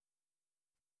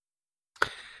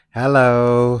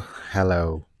Hello,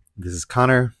 hello. This is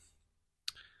Connor,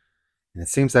 and it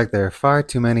seems like there are far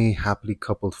too many happily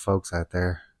coupled folks out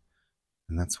there,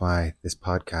 and that's why this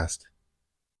podcast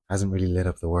hasn't really lit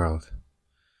up the world.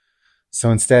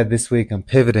 So instead, this week I'm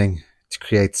pivoting to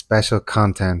create special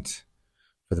content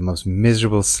for the most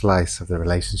miserable slice of the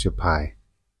relationship pie,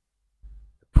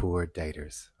 the poor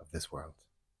daters of this world.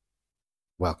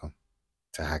 Welcome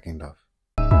to Hacking Love.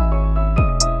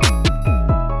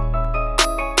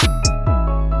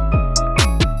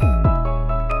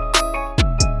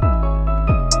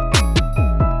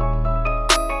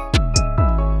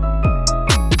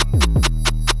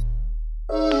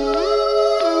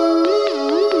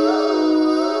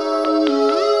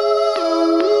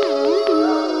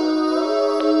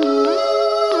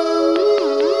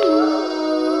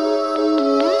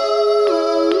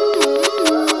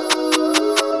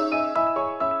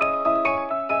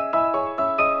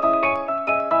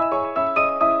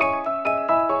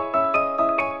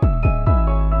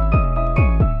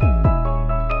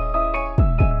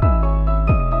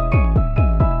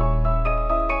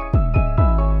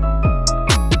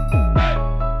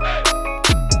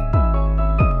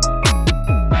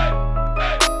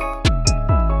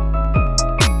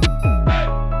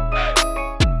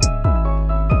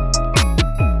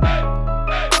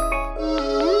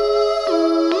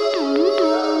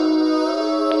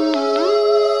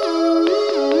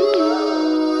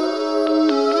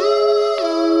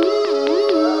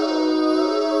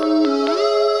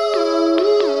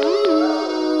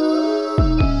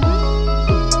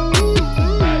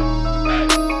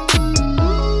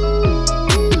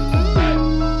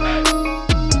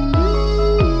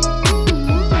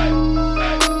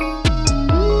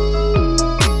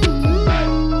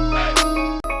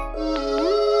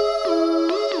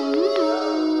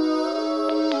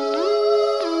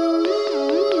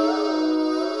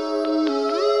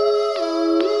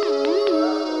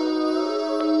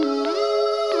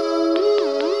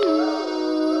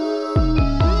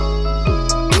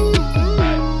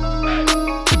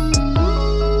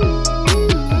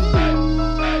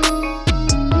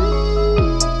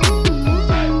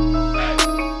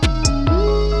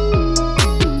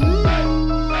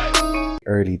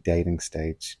 Early dating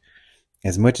stage.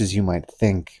 As much as you might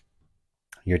think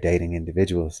you're dating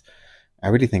individuals, I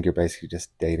really think you're basically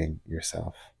just dating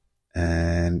yourself.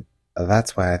 And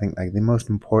that's why I think like the most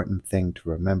important thing to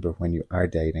remember when you are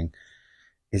dating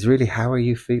is really how are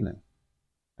you feeling?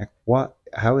 Like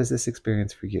how is this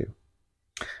experience for you?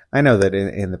 I know that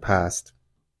in the past,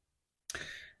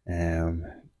 um,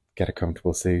 get a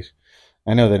comfortable seat.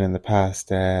 I know that in the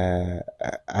past, I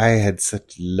had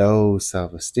such low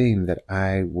self-esteem that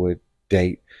I would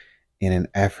date in an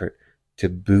effort to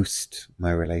boost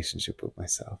my relationship with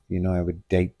myself. I would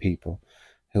date people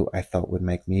who I thought would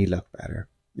make me look better,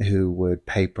 who would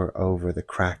paper over the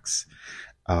cracks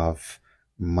of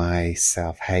my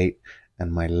self-hate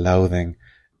and my loathing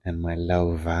and my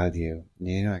low value.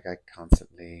 Like I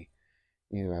constantly,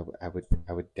 I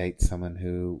would date someone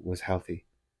who was healthy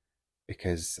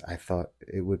because I thought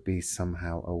it would be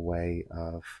somehow a way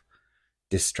of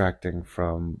distracting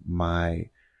from my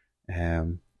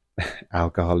um,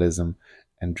 alcoholism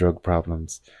and drug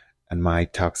problems and my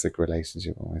toxic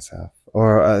relationship with myself.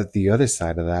 Or the other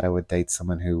side of that, I would date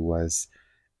someone who was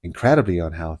incredibly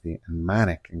unhealthy and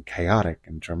manic and chaotic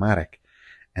and dramatic.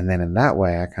 And then in that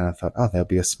way, I kind of thought, oh, there'll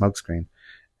be a smokescreen.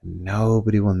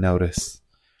 Nobody will notice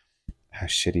how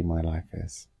shitty my life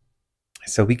is.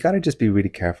 So we got to just be really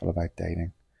careful about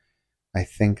dating. I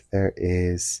think there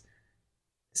is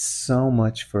so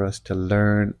much for us to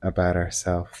learn about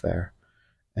ourselves there.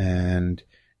 And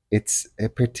it's a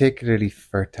particularly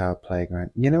fertile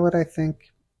playground. You know what I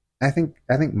think? I think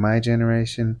my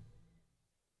generation,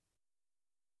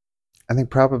 I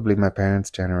think probably my parents'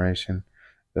 generation,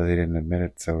 though they didn't admit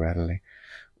it so readily,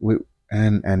 we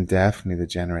and definitely the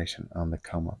generation on the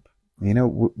come up.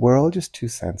 We're all just too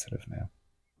sensitive now.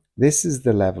 This is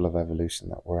the level of evolution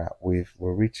that we're at.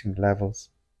 We're reaching levels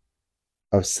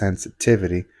of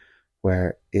sensitivity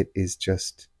where it is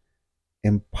just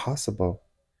impossible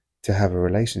to have a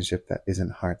relationship that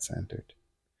isn't heart centered.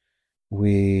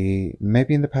 We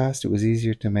maybe in the past it was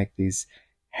easier to make these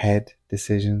head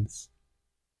decisions,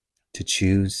 to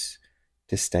choose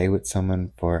to stay with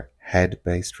someone for head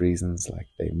based reasons, like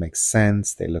they make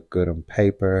sense, they look good on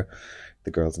paper. The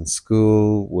girls in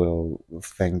school will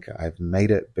think I've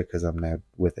made it because I'm now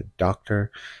with a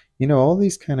doctor. All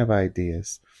these kind of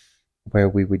ideas where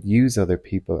we would use other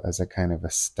people as a kind of a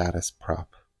status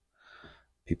prop.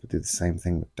 People do the same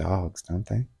thing with dogs, don't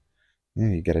they?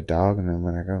 You get a dog, and then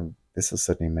when I go this will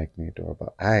suddenly make me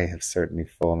adorable. I have certainly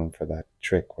fallen for that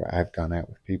trick where I've gone out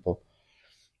with people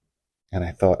and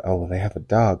I thought, oh, well, they have a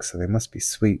dog, so they must be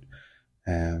sweet.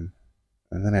 Um,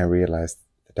 and then I realized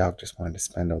the dog just wanted to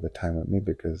spend all the time with me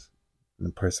because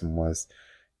the person was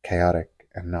chaotic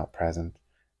and not present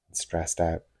and stressed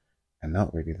out and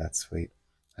not really that sweet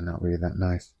and not really that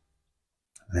nice.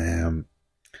 Um,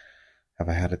 have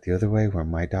I had it the other way where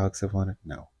my dogs have wanted?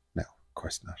 No, no, of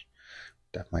course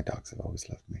not. My dogs have always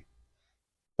loved me.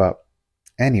 But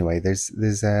anyway,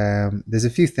 there's a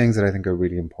few things that I think are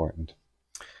really important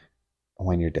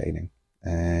when you're dating,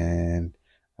 and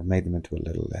I've made them into a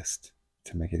little list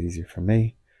to make it easier for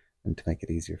me and to make it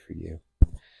easier for you.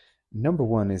 Number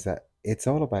one is that it's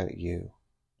all about you.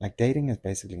 Like dating is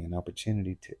basically an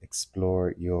opportunity to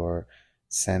explore your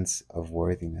sense of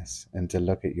worthiness and to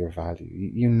look at your value.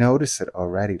 You notice it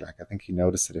already. Like I think you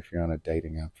notice it if you're on a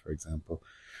dating app, for example,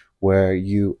 where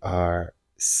you are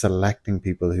selecting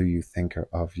people who you think are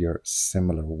of your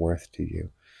similar worth to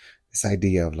you. This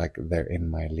idea of like they're in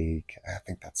my league, I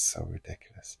think that's so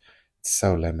ridiculous. It's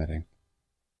so limiting.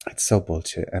 It's so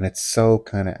bullshit, and it's so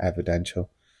kind of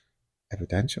evidential.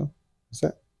 Evidential? Is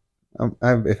that?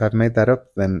 If I've made that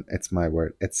up, then it's my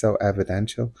word. It's so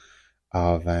evidential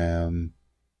of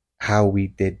how we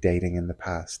did dating in the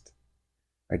past.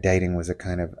 Our dating was a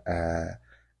kind of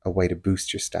a way to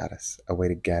boost your status, a way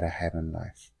to get ahead in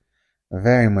life.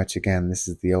 Very much, again, this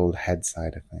is the old head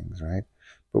side of things, right?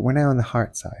 But we're now on the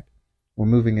heart side. We're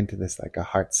moving into this like a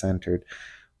heart centered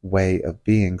way of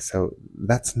being. So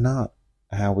that's not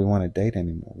how we want to date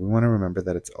anymore. We want to remember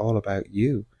that it's all about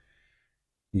you.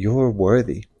 You're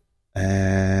worthy.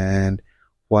 And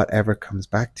whatever comes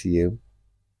back to you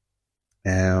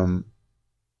um,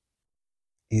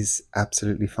 is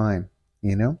absolutely fine,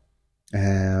 you know?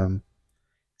 Um,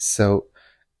 so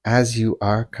as you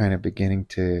are kind of beginning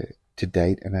to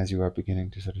date and as you are beginning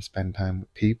to sort of spend time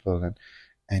with people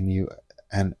and you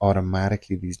and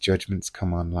automatically these judgments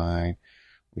come online,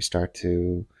 we start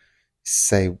to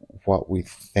say what we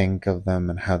think of them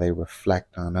and how they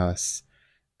reflect on us,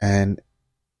 and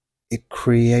it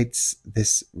creates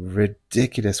this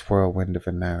ridiculous whirlwind of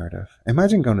a narrative.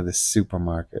 Imagine going to the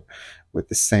supermarket with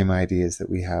the same ideas that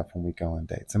we have when we go on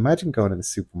dates. Imagine going to the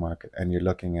supermarket and you're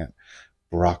looking at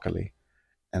broccoli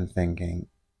and thinking,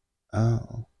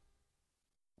 oh,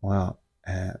 well,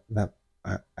 that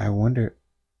I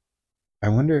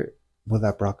wonder, will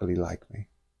that broccoli like me?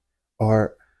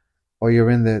 Or or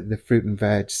you're in the fruit and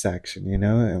veg section, you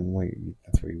know, and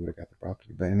that's where you would have got the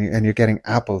broccoli. But and you're getting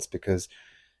apples because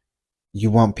you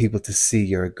want people to see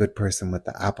you're a good person with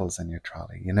the apples in your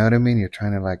trolley. You know what I mean? You're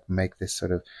trying to like make this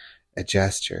sort of a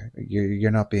gesture.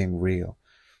 You're not being real.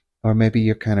 Or maybe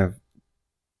you're kind of,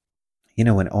 you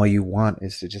know, when all you want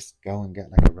is to just go and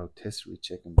get like a rotisserie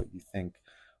chicken, but you think,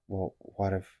 well,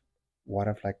 what if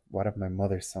my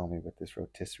mother saw me with this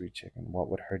rotisserie chicken? What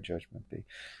would her judgment be?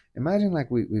 Imagine like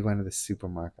we went to the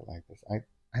supermarket like this.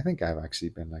 I think I've actually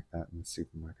been like that in the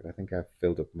supermarket. I think I've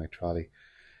filled up my trolley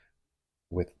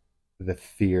with the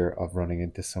fear of running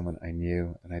into someone I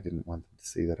knew, and I didn't want them to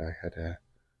see that I had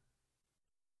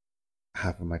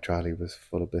half of my trolley was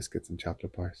full of biscuits and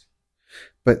chocolate bars.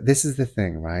 But this is the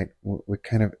thing, right? We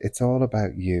kind of, it's all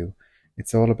about you.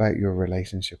 It's all about your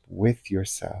relationship with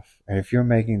yourself. And if you're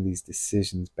making these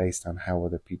decisions based on how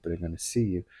other people are going to see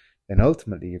you, then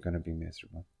ultimately you're going to be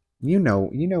miserable. You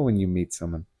know when you meet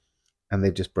someone and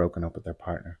they've just broken up with their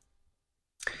partner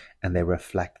and they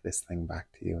reflect this thing back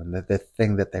to you. And the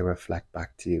thing that they reflect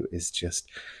back to you is just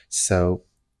so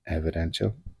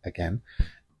evidential, again,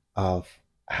 of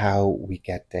how we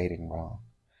get dating wrong.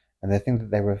 And the thing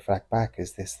that they reflect back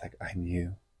is this like, I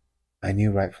knew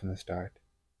right from the start.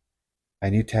 I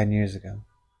knew 10 years ago.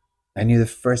 I knew the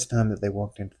first time that they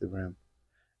walked into the room.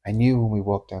 I knew when we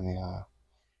walked down the aisle.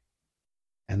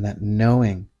 And that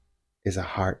knowing is a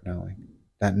heart knowing.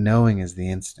 That knowing is the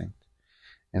instinct.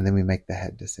 And then we make the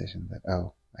head decision that,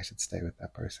 oh, I should stay with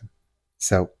that person.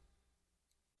 So,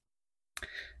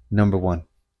 number one,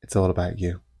 it's all about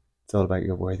you. It's all about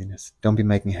your worthiness. Don't be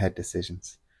making head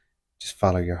decisions. Just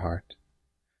follow your heart.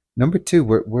 Number two,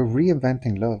 we're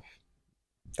reinventing love.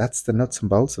 That's the nuts and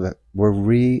bolts of it. We're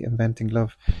reinventing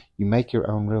love. You make your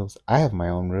own rules. I have my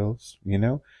own rules, you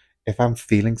know? If I'm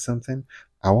feeling something,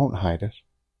 I won't hide it.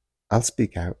 I'll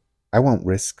speak out. I won't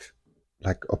risk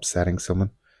like upsetting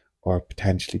someone or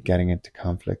potentially getting into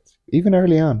conflict. Even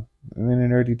early on, in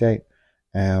an early date,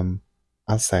 um,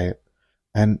 I'll say it.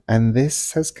 And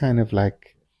this has kind of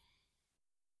like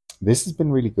this has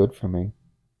been really good for me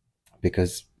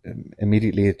because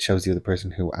immediately it shows the other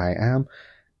person who I am,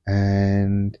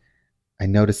 and I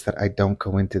notice that I don't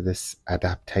go into this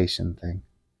adaptation thing.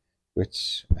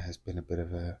 which has been a bit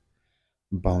of a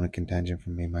bone of contention for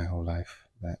me my whole life,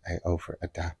 that I over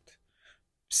adapt.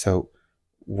 So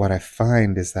what I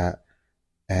find is that,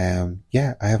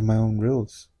 yeah, I have my own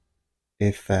rules.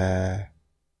 If I,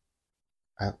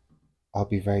 I'll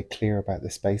be very clear about the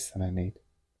space that I need.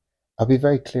 I'll be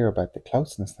very clear about the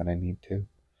closeness that I need to.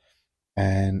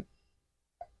 And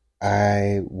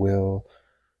I will,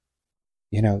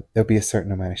 there'll be a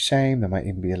certain amount of shame. There might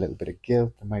even be a little bit of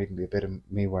guilt. There might even be a bit of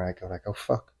me where I go like, oh,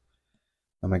 fuck,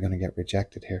 am I going to get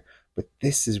rejected here? But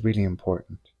this is really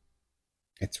important.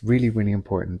 It's really, really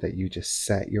important that you just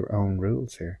set your own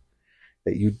rules here,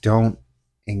 that you don't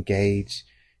engage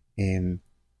in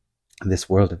this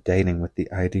world of dating with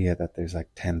the idea that there's like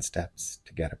 10 steps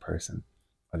to get a person,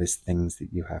 or there's things that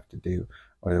you have to do,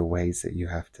 or the ways that you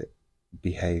have to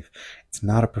behave. It's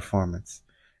not a performance.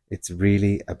 It's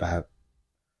really about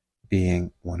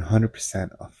being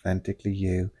 100% authentically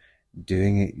you,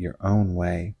 doing it your own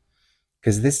way.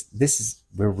 Because this is,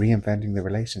 we're reinventing the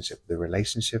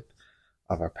relationship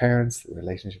of our parents, the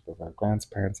relationship of our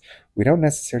grandparents. We don't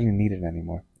necessarily need it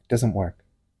anymore. It doesn't work.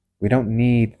 We don't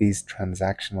need these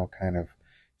transactional kind of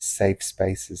safe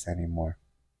spaces anymore.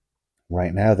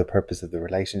 Right now, the purpose of the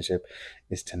relationship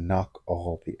is to knock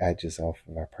all the edges off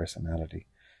of our personality.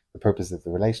 The purpose of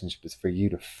the relationship is for you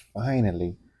to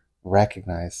finally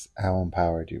recognize how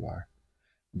empowered you are.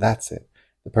 That's it.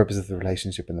 The purpose of the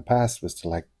relationship in the past was to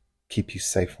like keep you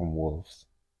safe from wolves.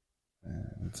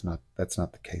 That's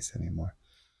not the case anymore.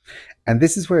 And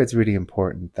this is where it's really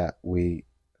important that this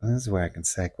is where I can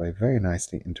segue very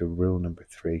nicely into rule number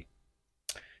 3.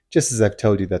 Just as I've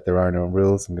told you that there are no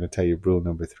rules, I'm going to tell you rule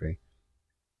number 3.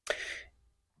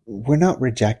 We're not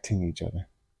rejecting each other.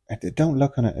 Don't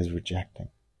look on it as rejecting.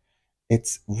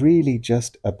 It's really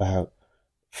just about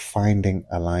finding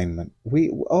alignment.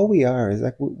 All we are is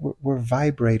like we're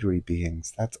vibratory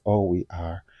beings. That's all we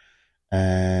are.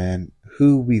 And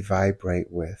who we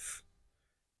vibrate with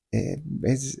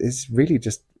is really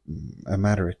just a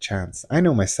matter of chance. I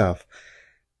know myself,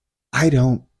 I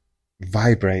don't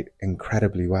vibrate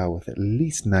incredibly well with at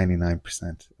least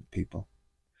 99% of people.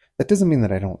 That doesn't mean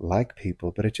that I don't like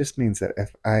people, but it just means that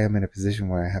if I am in a position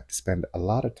where I have to spend a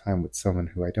lot of time with someone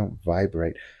who I don't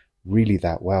vibrate really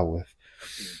that well with,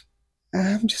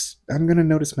 I'm going to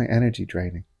notice my energy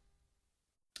draining.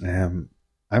 I'm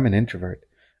an introvert.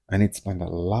 I need to spend a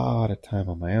lot of time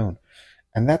on my own.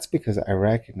 And that's because I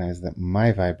recognize that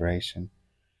my vibration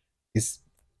is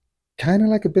kind of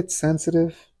like a bit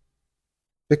sensitive,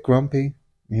 a bit grumpy.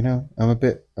 I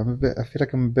feel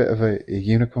like I'm a bit of a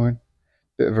unicorn,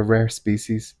 bit of a rare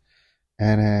species.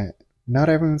 And not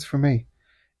everyone's for me.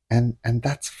 And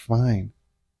that's fine.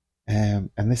 And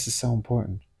this is so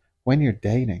important. When you're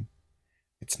dating,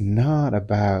 it's not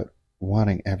about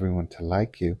wanting everyone to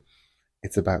like you.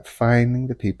 It's about finding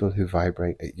the people who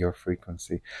vibrate at your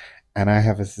frequency. And I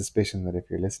have a suspicion that if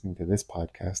you're listening to this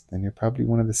podcast, then you're probably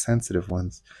one of the sensitive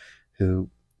ones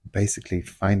who basically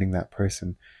finding that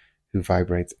person who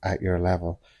vibrates at your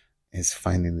level is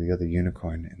finding the other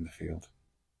unicorn in the field.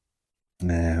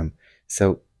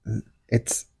 So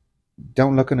it's,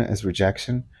 don't look on it as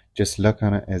rejection. Just look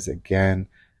on it as, again,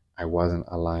 I wasn't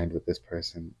aligned with this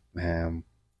person.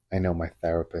 I know my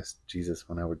therapist, Jesus,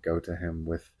 when I would go to him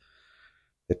with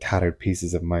the tattered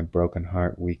pieces of my broken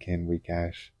heart week in, week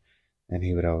out, and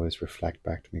he would always reflect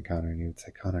back to me, Connor, and he would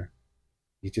say, Connor,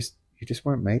 you just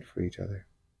weren't made for each other.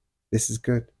 This is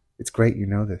good. It's great you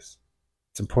know this.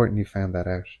 It's important you found that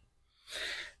out.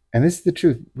 And this is the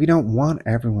truth. We don't want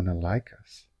everyone to like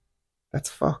us. That's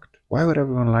fucked. Why would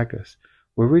everyone like us?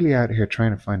 We're really out here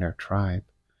trying to find our tribe.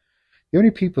 The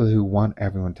only people who want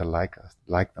everyone to like us,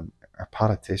 like them, are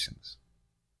politicians.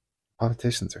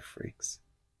 Politicians are freaks.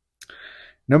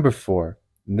 Number 4,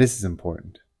 and this is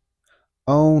important.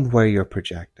 Own where you're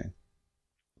projecting.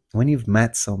 When you've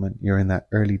met someone, you're in that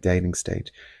early dating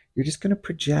stage, you're just going to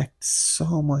project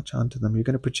so much onto them. You're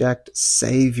going to project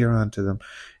savior onto them.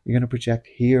 You're going to project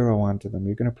hero onto them.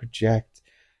 You're going to project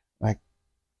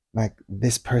like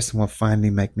this person will finally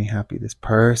make me happy. This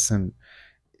person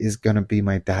is going to be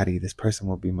my daddy. This person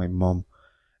will be my mum.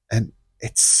 And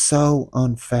it's so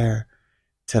unfair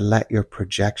to let your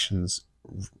projections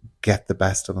get the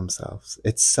best of themselves.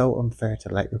 It's so unfair to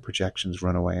let your projections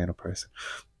run away on a person.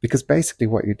 Because basically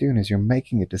what you're doing is you're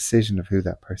making a decision of who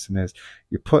that person is.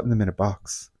 You're putting them in a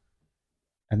box.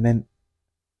 And then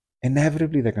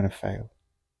inevitably they're going to fail.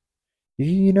 Have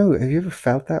you ever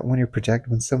felt that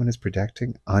when someone is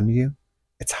projecting on you?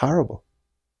 It's horrible.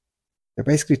 They're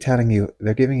basically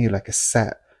they're giving you like a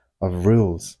set of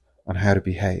rules on how to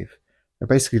behave. They're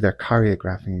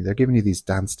choreographing you. They're giving you these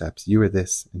dance steps. You are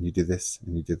this, and you do this,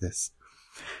 and you do this.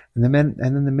 And then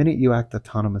the minute you act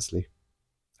autonomously,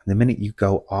 the minute you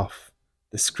go off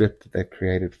the script that they've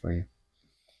created for you,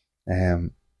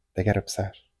 they get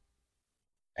upset.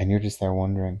 And you're just there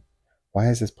wondering, why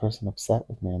is this person upset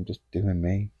with me? I'm just doing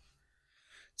me.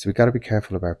 So we got to be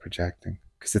careful about projecting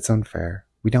because it's unfair.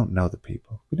 We don't know the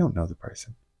people. We don't know the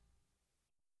person.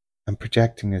 And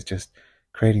projecting is just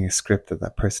creating a script that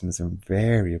that person is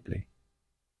invariably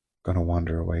going to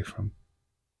wander away from.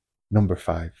 Number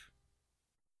 5,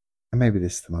 and maybe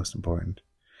this is the most important,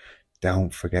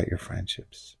 don't forget your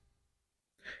friendships.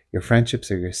 Your friendships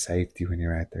are your safety when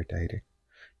you're out there dating.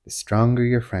 The stronger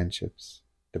your friendships,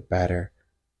 the better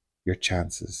your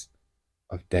chances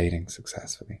of dating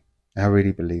successfully. I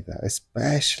really believe that,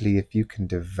 especially if you can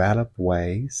develop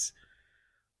ways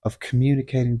of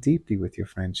communicating deeply with your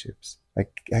friendships.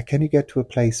 Like, can you get to a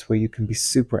place where you can be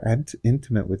super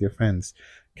intimate with your friends?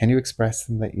 Can you express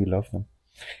them that you love them?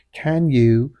 Can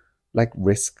you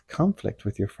risk conflict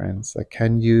with your friends? Like,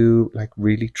 can you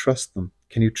really trust them?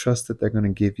 Can you trust that they're going to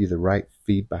give you the right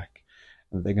feedback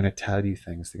and they're going to tell you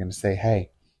things? They're going to say, hey,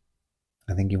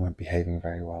 I think you weren't behaving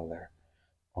very well there.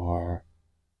 Or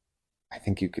I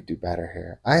think you could do better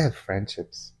here. I have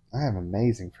friendships. I have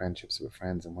amazing friendships with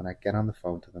friends. And when I get on the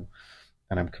phone to them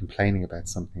and I'm complaining about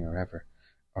something or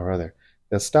other,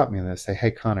 they'll stop me and they'll say,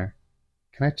 hey, Connor,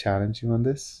 can I challenge you on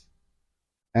this?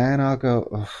 And I'll go,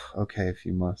 oh, okay, if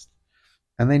you must.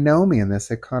 And they know me and they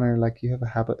say, Connor, you have a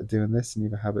habit of doing this and you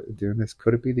have a habit of doing this.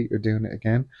 Could it be that you're doing it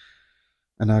again?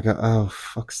 And I'll go, oh,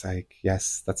 fuck's sake.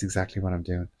 Yes, that's exactly what I'm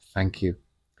doing. Thank you.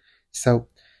 So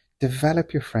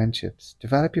develop your friendships.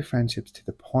 Develop your friendships to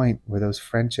the point where those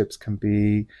friendships can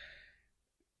be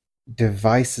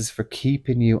devices for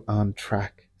keeping you on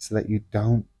track so that you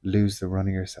don't lose the run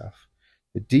of yourself.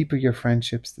 The deeper your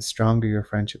friendships, the stronger your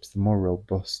friendships, the more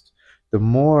robust, the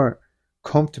more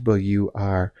comfortable you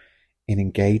are in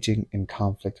engaging in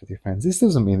conflict with your friends. This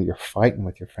doesn't mean that you're fighting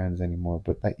with your friends anymore,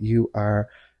 but that you are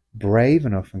brave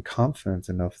enough and confident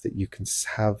enough that you can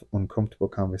have uncomfortable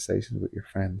conversations with your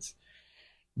friends.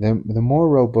 The more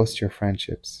robust your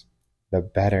friendships, the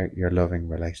better your loving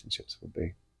relationships will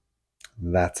be.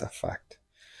 That's a fact.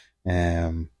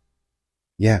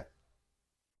 Yeah,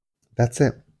 that's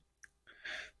it.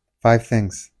 5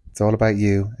 things. It's all about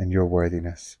you and your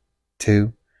worthiness.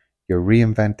 2, you're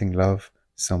reinventing love,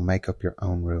 so make up your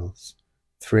own rules.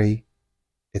 3,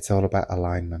 it's all about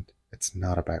alignment. It's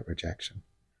not about rejection.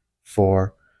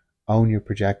 4, own your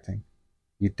projecting.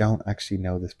 You don't actually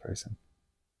know this person.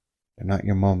 They're not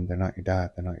your mum, they're not your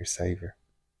dad, they're not your savior.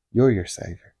 You're your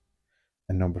savior.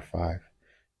 And number 5,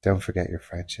 don't forget your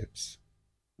friendships.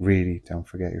 Really, don't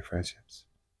forget your friendships.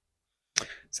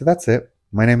 So that's it.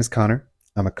 My name is Connor.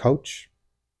 I'm a coach.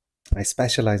 I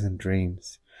specialize in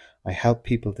dreams. I help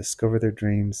people discover their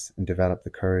dreams and develop the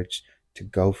courage to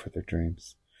go for their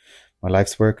dreams. My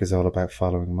life's work is all about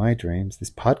following my dreams.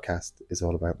 This podcast is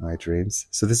all about my dreams.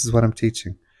 So this is what I'm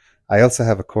teaching. I also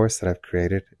have a course that I've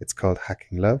created. It's called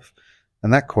Hacking Love.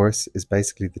 And that course is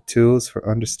basically the tools for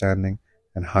understanding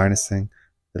and harnessing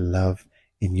the love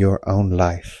in your own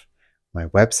life. My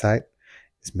website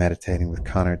is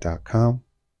meditatingwithconnor.com.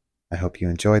 I hope you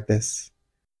enjoyed this.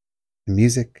 The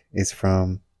music is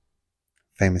from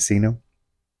Famousino.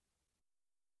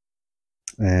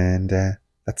 And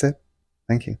that's it.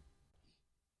 Thank you.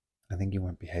 I think you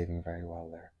weren't behaving very well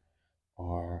there.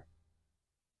 Or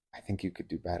I think you could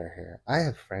do better here. I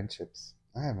have friendships.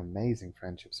 I have amazing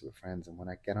friendships with friends. And when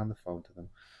I get on the phone to them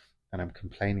and I'm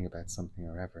complaining about something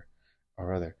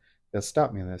or other, they'll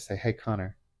stop me and they'll say, hey,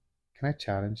 Connor, can I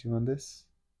challenge you on this?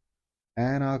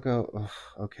 And I'll go,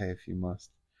 oh, okay, if you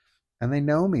must. And they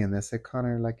know me and they say,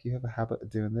 Connor, you have a habit of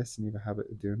doing this and you have a habit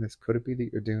of doing this. Could it be that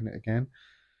you're doing it again?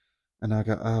 And I'll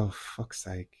go, oh, fuck's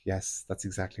sake. Yes, that's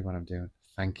exactly what I'm doing.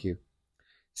 Thank you.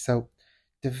 So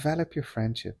develop your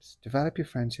friendships. Develop your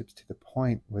friendships to the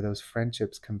point where those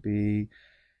friendships can be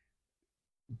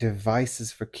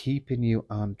devices for keeping you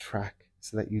on track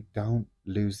so that you don't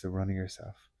lose the run of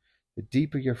yourself. The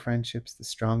deeper your friendships, the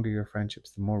stronger your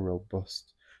friendships, the more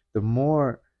robust, the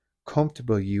more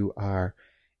comfortable you are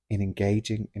in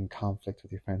engaging in conflict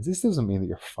with your friends. This doesn't mean that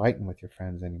you're fighting with your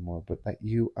friends anymore, but that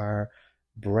you are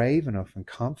brave enough and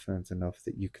confident enough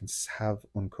that you can have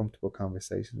uncomfortable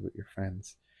conversations with your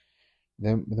friends.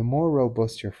 The more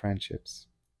robust your friendships,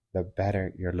 the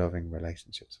better your loving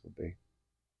relationships will be.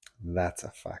 That's a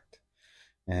fact.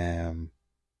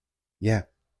 Yeah,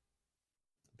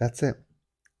 that's it.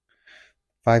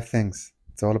 5 things.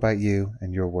 It's all about you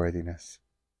and your worthiness.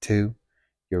 2,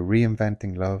 you're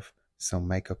reinventing love, so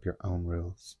make up your own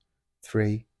rules.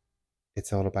 3,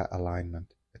 it's all about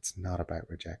alignment. It's not about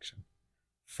rejection.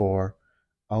 4,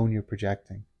 own your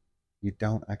projecting. You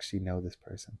don't actually know this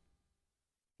person.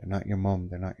 They're not your mum,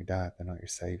 they're not your dad, they're not your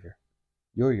savior.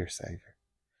 You're your savior.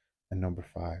 And number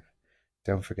 5,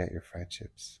 don't forget your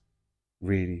friendships.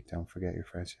 Really don't forget your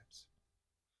friendships.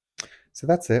 So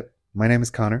that's it. My name is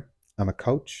Connor. I'm a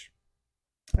coach.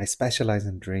 I specialize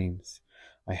in dreams.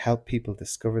 I help people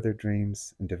discover their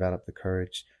dreams and develop the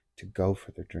courage to go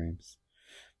for their dreams.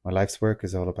 My life's work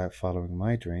is all about following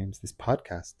my dreams. This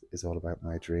podcast is all about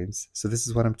my dreams. So this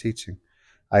is what I'm teaching.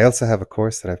 I also have a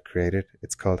course that I've created.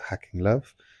 It's called Hacking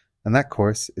Love. And that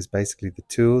course is basically the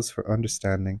tools for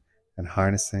understanding and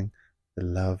harnessing the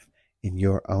love in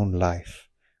your own life.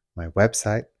 My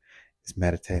website is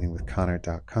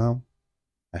meditatingwithconnor.com.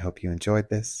 I hope you enjoyed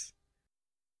this.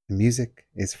 The music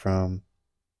is from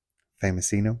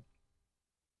Famousino.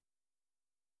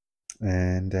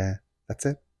 And that's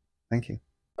it. Thank you.